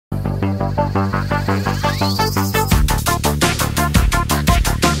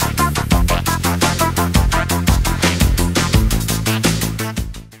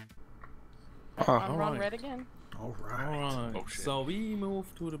yet again. Alright. Oh, shit. So we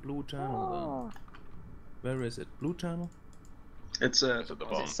move to the blue channel then. Where is it? Blue channel? It's It's at the Is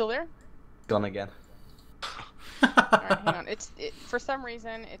bottom. it still there? Gone again. Alright, hang on. For some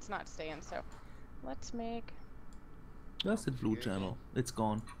reason, it's not staying, so let's make... That's the blue channel. It's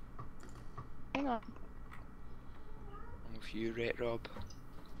gone. Hang on. I'm with you, Red Rob.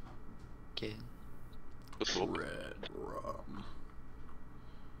 Again. Red rum.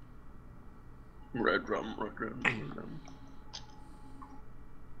 red rum, red rum, red rum.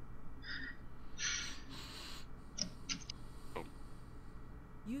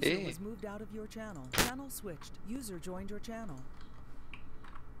 User Hey. was moved out of your channel. Channel switched. User joined your channel.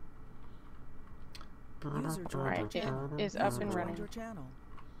 User joined your Alright, it channel. is up User and joined running. your channel.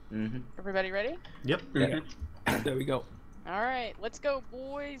 Everybody ready? Yep. Yeah. There we go. Alright, let's go,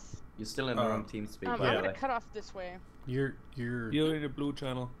 boys. You're still in the wrong team speak, I'm by the gonna way. cut off this way. You're in the blue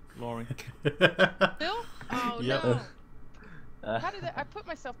channel, Laurie. Bill? Oh Yep. no! How did that? I put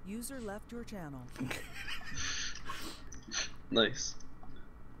myself. User left your channel. Nice.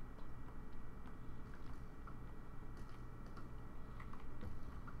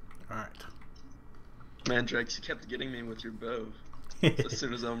 Alright. Man, Drax, you kept getting me with your bow. As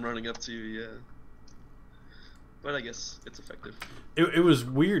soon as I'm running up to you, yeah. But I guess it's effective. It was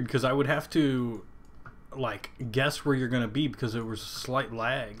weird because I would have to like guess where you're gonna be because there was a slight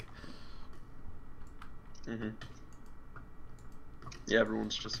lag. Yeah,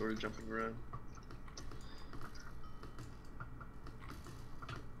 everyone's just sort of jumping around.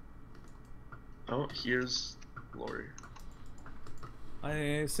 Oh, here's Lori.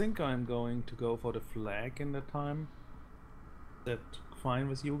 I think I'm going to go for the flag in the time. That fine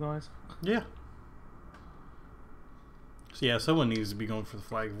with you guys? Yeah. So yeah, someone needs to be going for the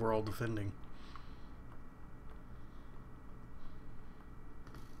flag if we're all defending.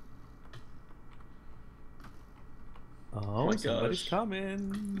 Oh, my somebody's gosh. coming.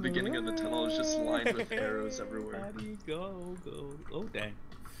 The beginning of the tunnel is just lined with arrows everywhere. Everybody go, go. Oh, dang.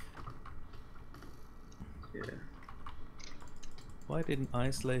 Yeah. Why didn't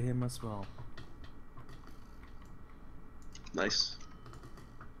I slay him as well? Nice.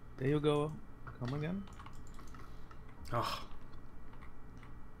 There you go. Come again. Oh.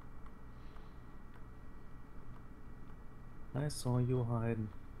 I saw you hiding.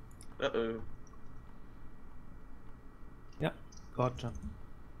 Uh-oh. Yep, gotcha.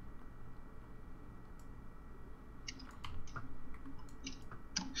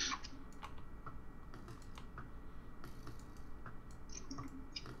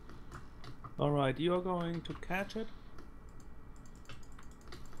 Alright, you're going to catch it?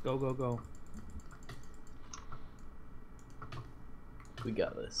 Go, go, go. We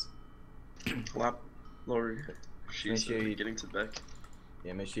got this. Lap Lori. She's Make sure you- getting to Beck.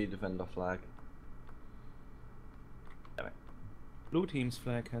 Yeah, make sure you defend the flag. Damn it. Blue team's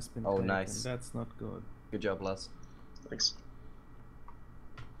flag has been Oh, taken. nice. That's not good. Good job, lads. Thanks.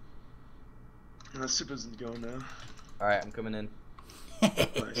 Super's going now. Alright, I'm coming in.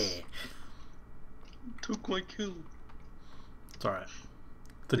 Nice. Took my kill. It's alright.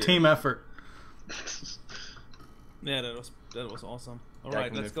 The Yeah. team effort. Yeah, that was awesome. I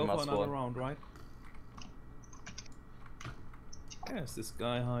Alright, can let's move go from for our another squad. round, right? There's this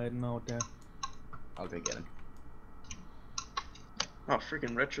guy hiding out there. I'll go get him. Oh,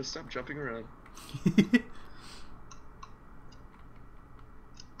 freaking Retro, stop jumping around.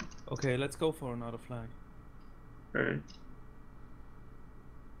 Okay, let's go for another flag. Alright.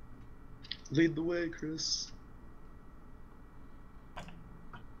 Lead the way, Chris.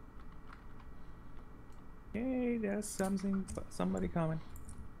 Hey, there's somebody coming.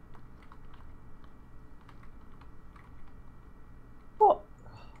 What?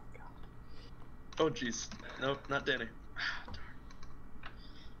 Oh, jeez. Nope, not Danny. Darn.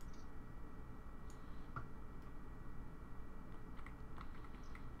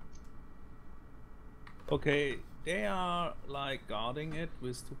 Okay, they are like guarding it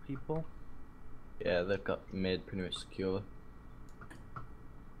with two people. Yeah, they've got mid pretty much secure.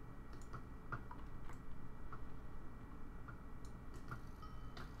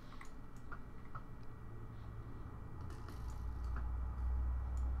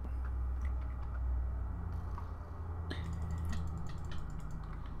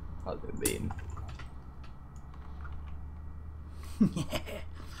 How's it been?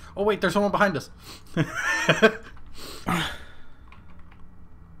 Oh wait, there's someone behind us.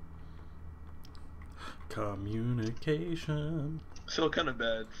 Communication. I feel kind of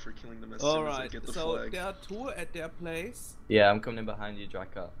bad for killing them as soon as I Alright, get the so flag. there are two at their place. Yeah, I'm coming in behind you,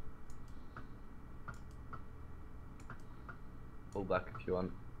 Draco. Pull back if you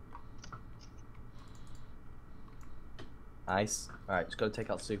want. Nice. Alright, just gotta take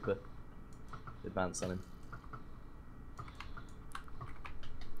out Super. Advance on him.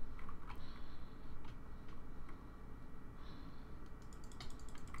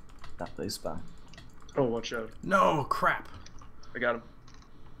 That plays spam. Oh, watch out. No, crap. I got him.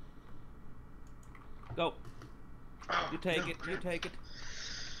 Go. Oh, You take no, it. You crap. take it.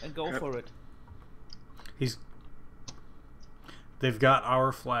 And go Crap. for it. They've got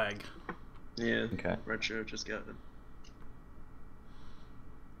our flag. Yeah. Okay. Retro just got it.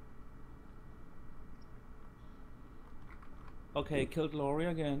 Okay, kill Glory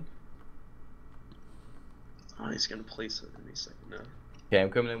again. Oh, he's gonna place it any second now. Okay, I'm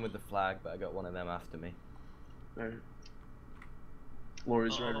coming in with the flag, but I got one of them after me. Alright.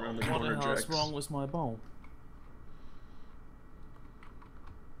 Lori's right around the What corner, the hell's Drax. wrong with my bow?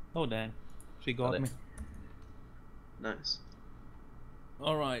 Oh dang. She got Got me. it. Nice.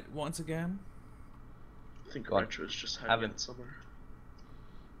 Alright, once again. I think Go on. Retro's just Have hiding him. it somewhere.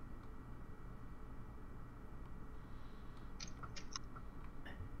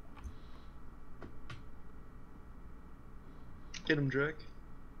 Get him, Drake.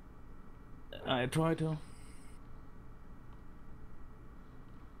 I try to.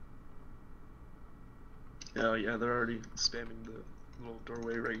 Oh yeah, they're already spamming the little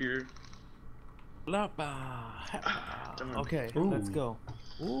doorway right here. Darn. Okay, Ooh. let's go.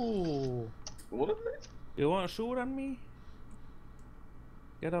 Ooh. What? You wanna shoot at me?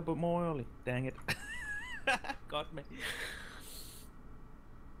 Get up a bit more early. Dang it. Got me.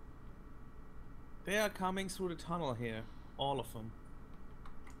 They are coming through the tunnel here. All of them.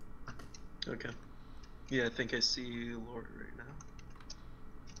 Okay. Yeah, I think I see Lori right now.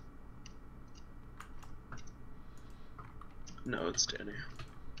 No, it's Danny.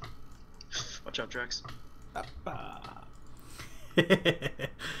 Watch out, Drax. Ah,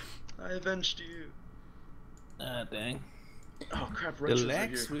 I avenged you. dang. Oh crap, The Retro's right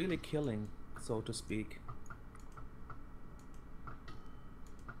lag's here. really killing, so to speak.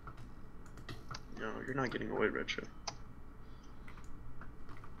 No, you're not getting away, Retro.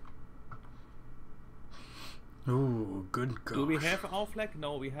 Ooh, good gosh. Do we have our flag?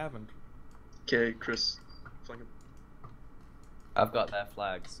 No, we haven't. Okay, Chris. Flank him. I've got their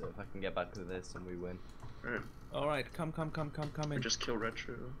flag, so if I can get back to this and we win. Alright. Alright, come Or in. just kill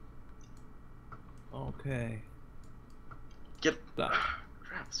Retro. Okay. Get. Stop.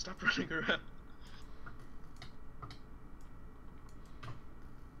 Crap, stop running around.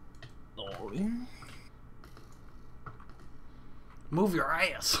 Glory. Move your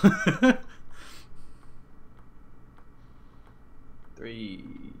ass. 3,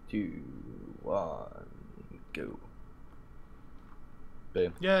 2, 1, go.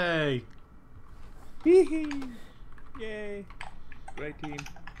 Boom. Yay. Hee hee. Yay. Great team.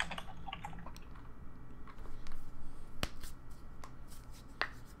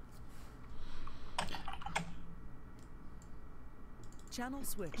 Channel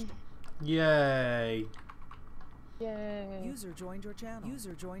switched. Yay. Yay. User joined your channel.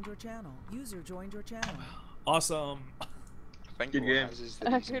 User joined your channel. User joined your channel. Awesome. I think Good what game. has is the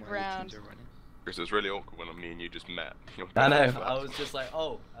reason Good why the round. teams are winning. Because it was really awkward when me and you just met. You're I know, both I left. was just like,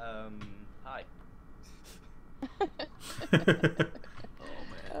 oh, hi.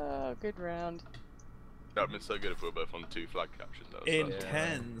 Oh, good round. That would have been so good if we were both on 2 flag captures. That was so-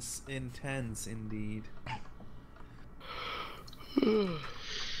 Intense. Intense indeed.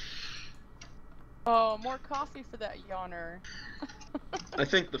 Oh, more coffee for that yawner. I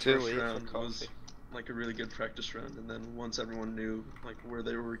think the Too first late for round was coffee. like a really good practice round, and then once everyone knew like where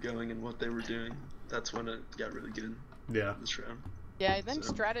they were going and what they were doing, that's when it got really good Yeah. this round. Yeah, then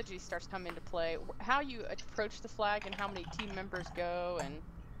So- strategy starts coming into play. How you approach the flag and how many team members go, and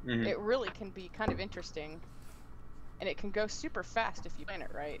Mhm. it really can be kind of interesting. And it can go super fast if you plan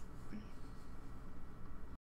it right.